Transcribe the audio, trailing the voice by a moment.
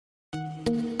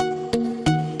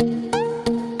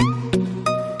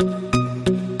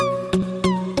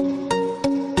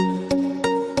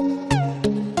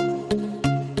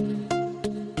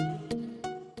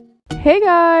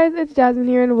guys, it's Jazmine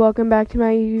here and welcome back to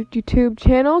my YouTube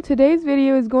channel. Today's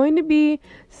video is going to be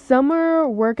summer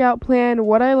workout plan,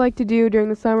 what I like to do during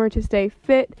the summer to stay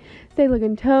fit, stay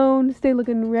looking toned, stay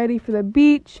looking ready for the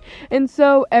beach. And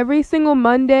so every single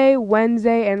Monday,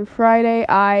 Wednesday, and Friday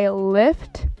I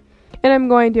lift, and I'm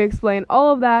going to explain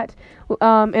all of that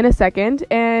in a second.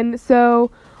 And so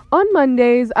on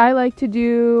Mondays, I like to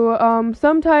do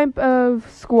some type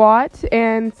of squat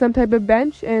and some type of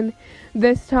bench, and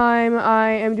this time I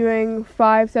am doing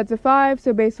 5 sets of 5,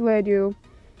 so basically I do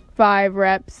 5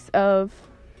 sets of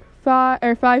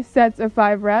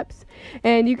 5 reps,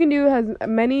 and you can do as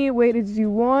many weight as you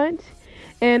want,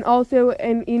 and also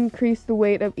increase the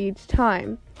weight of each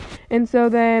time. And so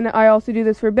then I also do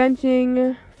this for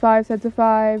benching, 5 sets of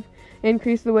 5,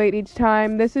 increase the weight each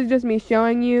time. This is just me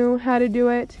showing you how to do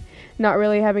it, not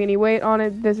really having any weight on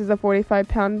it. This is a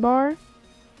 45-pound bar.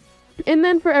 And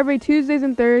then for every Tuesdays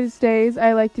and Thursdays,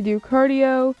 I like to do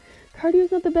cardio. Cardio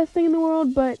is not the best thing in the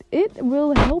world, but it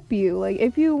will help you. Like,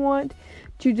 if you want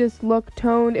to just look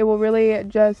toned, it will really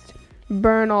just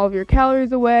burn all of your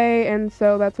calories away, and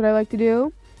so that's what I like to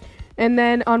do. And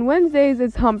then on Wednesdays,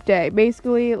 it's hump day,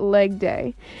 basically leg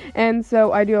day. And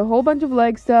so I do a whole bunch of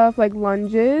leg stuff, like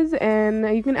lunges,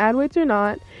 and you can add weights or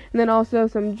not. And then also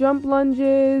some jump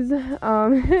lunges.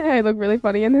 I look really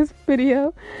funny in this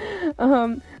video.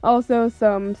 Also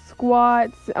some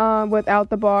squats without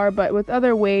the bar, but with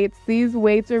other weights. These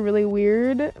weights are really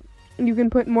weird. You can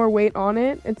put more weight on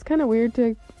it. It's kind of weird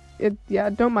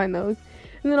don't mind those.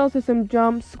 And then also some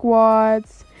jump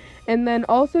squats. And then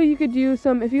also you could do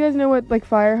some, if you guys know what like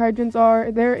fire hydrants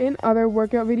are, they're in other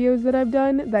workout videos that I've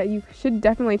done that you should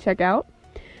definitely check out.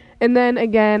 And then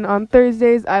again, on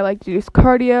Thursdays, I like to do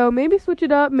cardio, maybe switch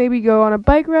it up, maybe go on a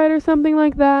bike ride or something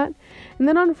like that. And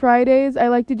then on Fridays, I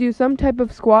like to do some type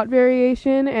of squat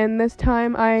variation, and this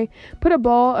time I put a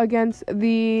ball against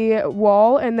the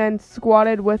wall and then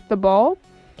squatted with the ball.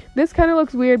 This kind of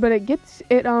looks weird, but it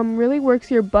really works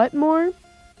your butt more.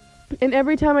 And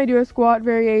every time I do a squat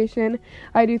variation,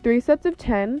 I do 3 sets of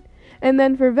 10. And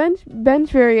then for bench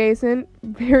variation,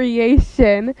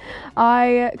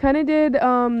 I kind of did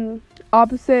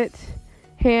opposite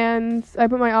hands. I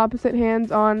put my opposite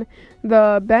hands on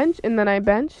the bench, and then I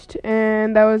benched,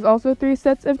 and that was also 3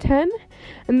 sets of 10.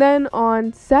 And then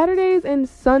on Saturdays and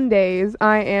Sundays,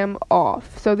 I am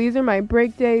off. So these are my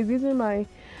break days. These are my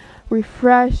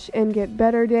refresh and get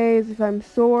better days. If I'm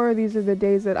sore, these are the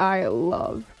days that I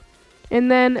love. And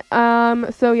then,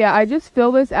 so yeah, I just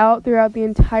fill this out throughout the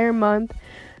entire month.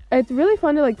 It's really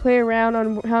fun to, like, play around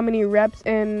on how many reps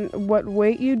and what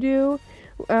weight you do.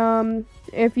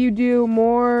 If you do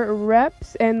more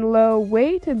reps and low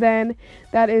weight, then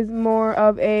that is more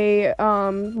of a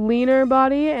leaner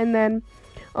body. And then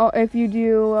if you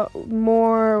do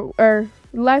more or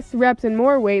less reps and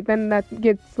more weight, then that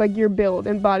gets like your build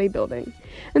and bodybuilding.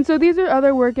 And so these are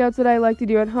other workouts that I like to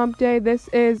do at hump day. This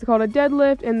is called a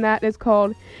deadlift, and that is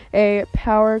called a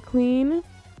power clean.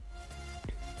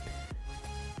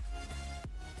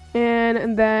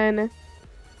 And then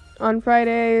on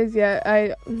Fridays,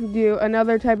 I do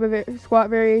another type of squat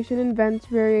variation and bench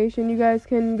variation. You guys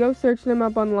can go search them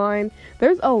up online.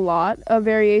 There's a lot of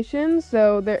variations,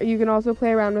 so you can also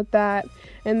play around with that.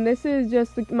 And this is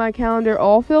just my calendar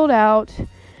all filled out.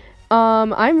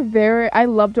 I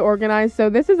love to organize, so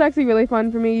this is actually really fun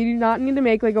for me. You do not need to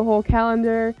make like a whole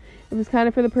calendar. It was kind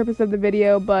of for the purpose of the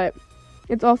video, but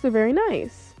it's also very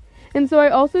nice. And so I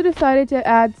also decided to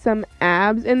add some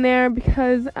abs in there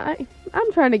because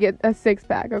I'm trying to get a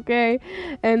 6-pack, okay?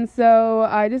 And so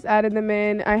I just added them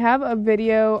in. I have a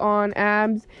video on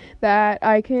abs that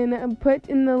I can put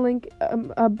in the link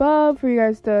above for you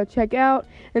guys to check out.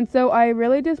 And so I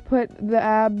really just put the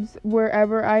abs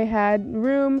wherever I had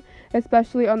room,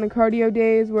 especially on the cardio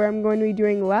days where I'm going to be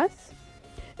doing less.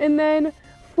 And then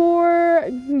for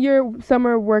your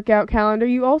summer workout calendar,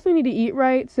 you also need to eat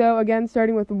right. So again,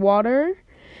 starting with water.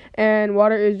 And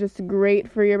water is just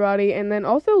great for your body. And then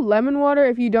also lemon water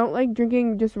if you don't like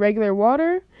drinking just regular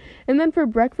water. And then for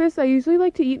breakfast, I usually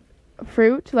like to eat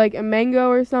fruit, like a mango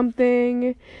or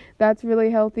something. That's really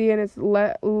healthy and it's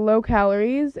low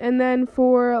calories. And then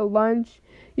for lunch,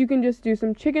 you can just do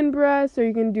some chicken breasts, or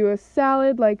you can do a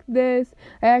salad like this.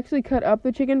 I actually cut up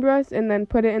the chicken breast and then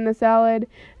put it in the salad.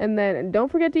 And then don't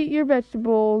forget to eat your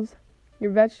vegetables.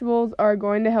 Your vegetables are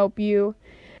going to help you.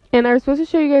 And I was supposed to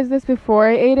show you guys this before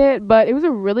I ate it, but it was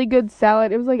a really good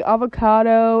salad. It was like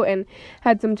avocado and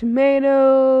had some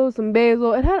tomatoes, some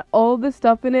basil. It had all this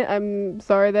stuff in it. I'm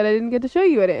sorry that I didn't get to show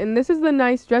you it. And this is the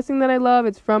nice dressing that I love.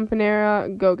 It's from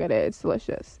Panera. Go get it. It's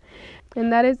delicious.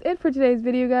 And that is it for today's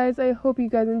video, guys. I hope you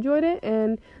guys enjoyed it,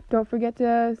 and don't forget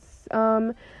to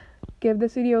give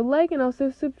this video a like and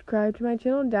also subscribe to my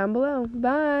channel down below.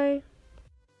 Bye!